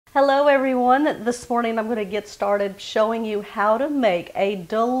Hello everyone. This morning I'm going to get started showing you how to make a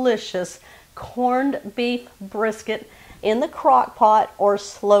delicious corned beef brisket in the crock pot or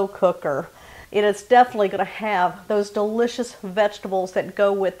slow cooker. It is definitely going to have those delicious vegetables that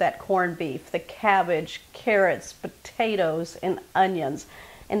go with that corned beef, the cabbage, carrots, potatoes, and onions.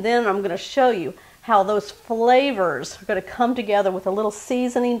 And then I'm going to show you how those flavors are going to come together with a little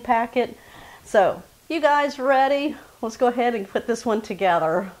seasoning packet. So, you guys ready? Let's go ahead and put this one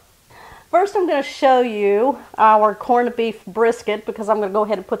together. First, I'm going to show you our corned beef brisket because I'm going to go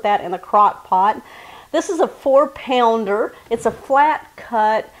ahead and put that in the crock pot. This is a 4-pounder. It's a flat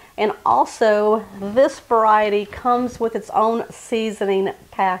cut, and also this variety comes with its own seasoning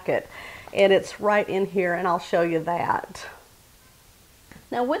packet, and it's right in here, and I'll show you that.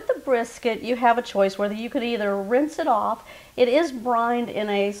 Now with the brisket, you have a choice whether you could either rinse it off. It is brined in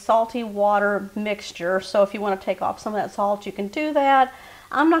a salty water mixture, so if you want to take off some of that salt, you can do that.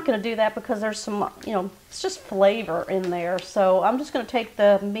 I'm not going to do that because there's some, it's just flavor in there. So I'm just going to take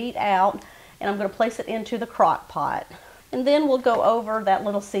the meat out and I'm going to place it into the crock pot. And then we'll go over that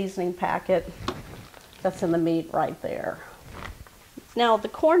little seasoning packet that's in the meat right there. Now the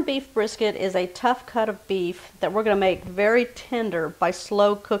corned beef brisket is a tough cut of beef that we're going to make very tender by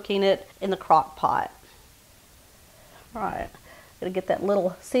slow cooking it in the crock pot. All right, going to get that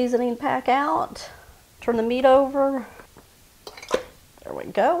little seasoning pack out, turn the meat over. There we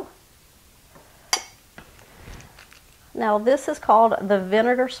go. Now this is called the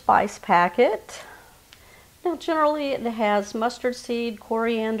vinegar spice packet. Now generally it has mustard seed,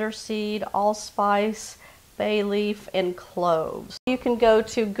 coriander seed, allspice, bay leaf, and cloves. You can go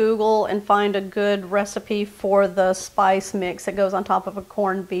to Google and find a good recipe for the spice mix that goes on top of a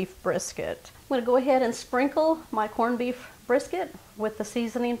corned beef brisket. I'm going to go ahead and sprinkle my corned beef brisket with the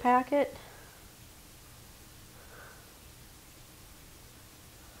seasoning packet.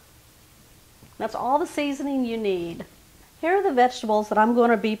 That's all the seasoning you need. Here are the vegetables that I'm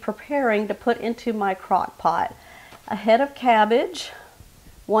going to be preparing to put into my crock pot. A head of cabbage,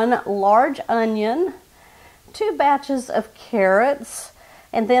 1 large onion, 2 batches of carrots,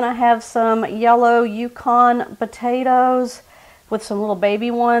 and then I have some yellow Yukon potatoes with some little baby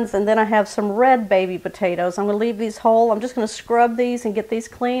ones, and then I have some red baby potatoes. I'm going to leave these whole. I'm just going to scrub these and get these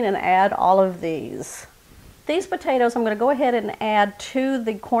clean and add all of these. These potatoes I'm going to go ahead and add to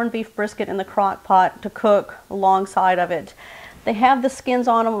the corned beef brisket in the crock pot to cook alongside of it. They have the skins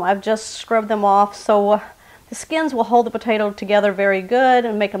on them. I've just scrubbed them off, so the skins will hold the potato together very good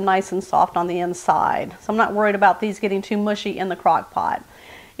and make them nice and soft on the inside. So I'm not worried about these getting too mushy in the crock pot.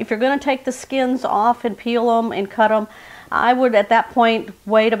 If you're going to take the skins off and peel them and cut them, I would at that point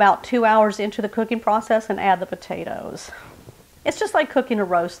wait about 2 hours into the cooking process and add the potatoes. It's just like cooking a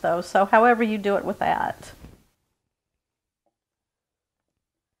roast though, so however you do it with that.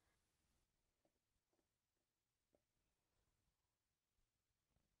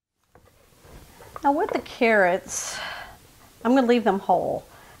 Now with the carrots, I'm going to leave them whole.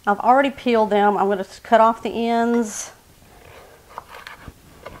 I've already peeled them. I'm going to cut off the ends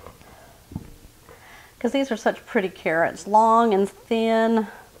because these are such pretty carrots, long and thin.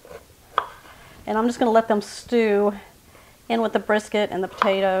 And I'm just going to let them stew in with the brisket and the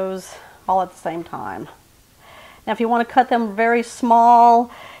potatoes all at the same time. Now if you want to cut them very small,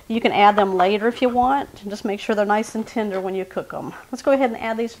 you can add them later if you want. And just make sure they're nice and tender when you cook them. Let's go ahead and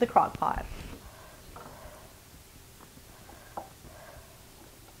add these to the crock pot.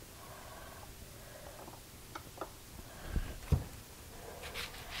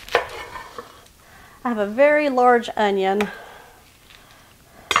 I have a very large onion.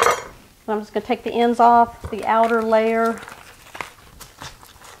 I'm just going to take the ends off, the outer layer.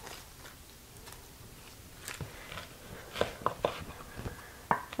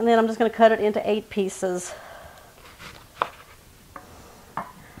 And then I'm just going to cut it into 8 pieces.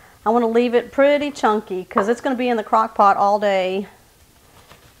 I want to leave it pretty chunky because it's going to be in the crock pot all day.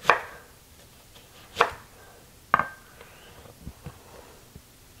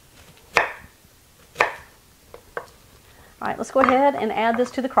 All right, let's go ahead and add this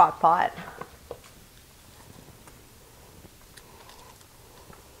to the crock pot.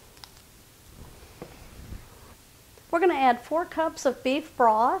 We're going to add 4 cups of beef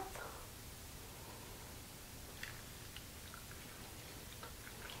broth.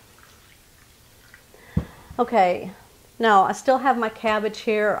 Okay, now I still have my cabbage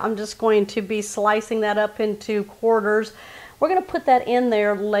here. I'm just going to be slicing that up into quarters. We're going to put that in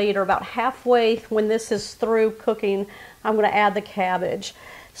there later, about halfway when this is through cooking. I'm going to add the cabbage.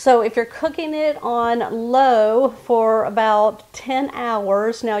 So if you're cooking it on low for about 10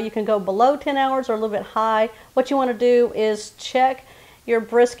 hours, now you can go below 10 hours or a little bit high. What you want to do is check your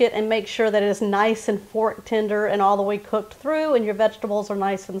brisket and make sure that it is nice and fork tender and all the way cooked through and your vegetables are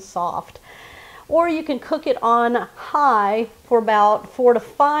nice and soft. Or you can cook it on high for about 4 to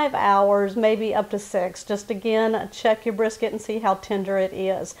 5 hours, maybe up to 6. Just again, check your brisket and see how tender it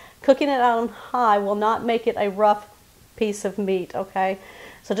is. Cooking it on high will not make it a rough piece of meat, okay?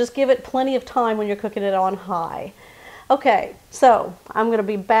 So just give it plenty of time when you're cooking it on high. Okay, so I'm going to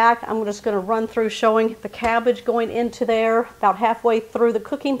be back. I'm just going to run through showing the cabbage going into there about halfway through the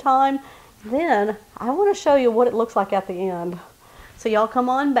cooking time. Then I want to show you what it looks like at the end. So y'all come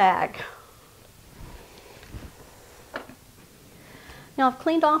on back. Now I've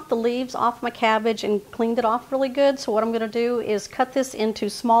cleaned off the leaves off my cabbage and cleaned it off really good. So what I'm going to do is cut this into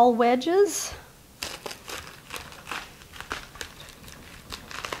small wedges.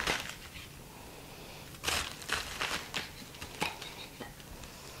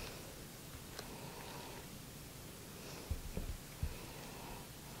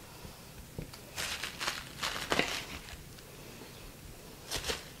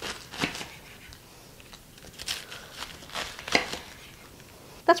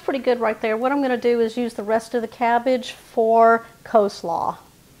 That's pretty good right there. What I'm going to do is use the rest of the cabbage for coleslaw.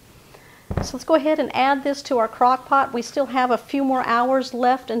 So let's go ahead and add this to our crock pot. We still have a few more hours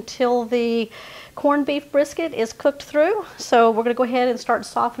left until the corned beef brisket is cooked through. So we're going to go ahead and start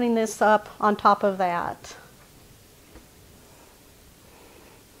softening this up on top of that.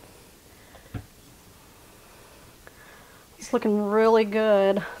 It's looking really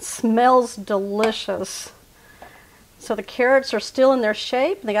good. It smells delicious. So the carrots are still in their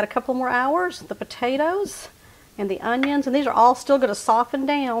shape. They got a couple more hours. The potatoes and the onions, and these are all still going to soften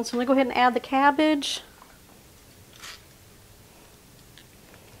down. So I'm going to go ahead and add the cabbage.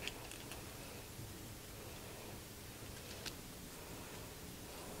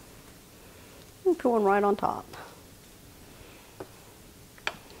 And put one right on top.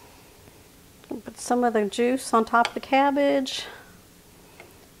 Put some of the juice on top of the cabbage.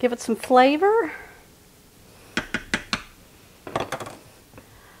 Give it some flavor.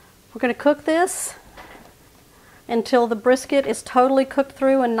 We're going to cook this until the brisket is totally cooked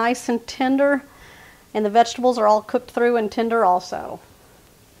through and nice and tender, and the vegetables are all cooked through and tender also.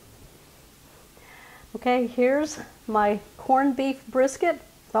 Okay, here's my corned beef brisket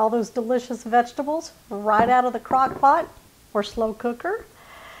with all those delicious vegetables right out of the crock pot or slow cooker.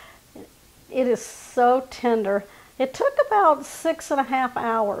 It is so tender. It took about 6.5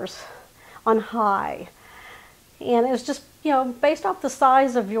 hours on high, and it's just, you know, based off the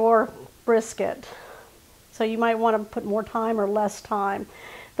size of your brisket. So you might want to put more time or less time.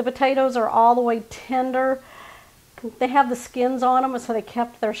 The potatoes are all the way tender. They have the skins on them, so they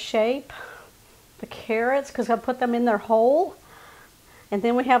kept their shape. The carrots, because I put them in there whole. And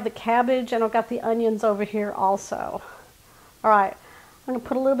then we have the cabbage, and I've got the onions over here also. All right, I'm going to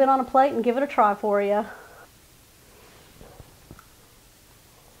put a little bit on a plate and give it a try for you.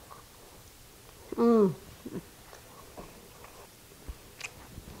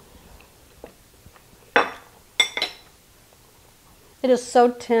 It is so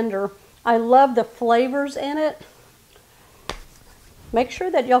tender. I love the flavors in it. Make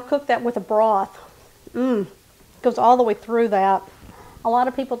sure that y'all cook that with a broth. Goes all the way through that. A lot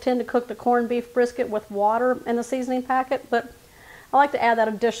of people tend to cook the corned beef brisket with water in the seasoning packet, but I like to add that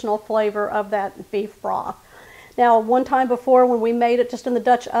additional flavor of that beef broth. Now, one time before when we made it just in the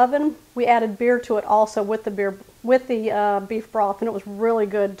Dutch oven, we added beer to it also with the beef broth, and it was really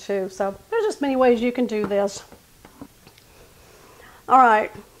good too. So there's just many ways you can do this. All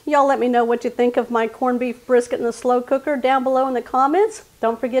right, y'all let me know what you think of my corned beef brisket in the slow cooker down below in the comments.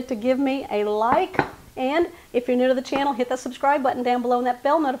 Don't forget to give me a like, and if you're new to the channel, hit that subscribe button down below and that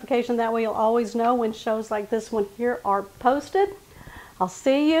bell notification. That way you'll always know when shows like this one here are posted. I'll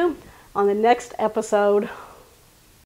see you on the next episode.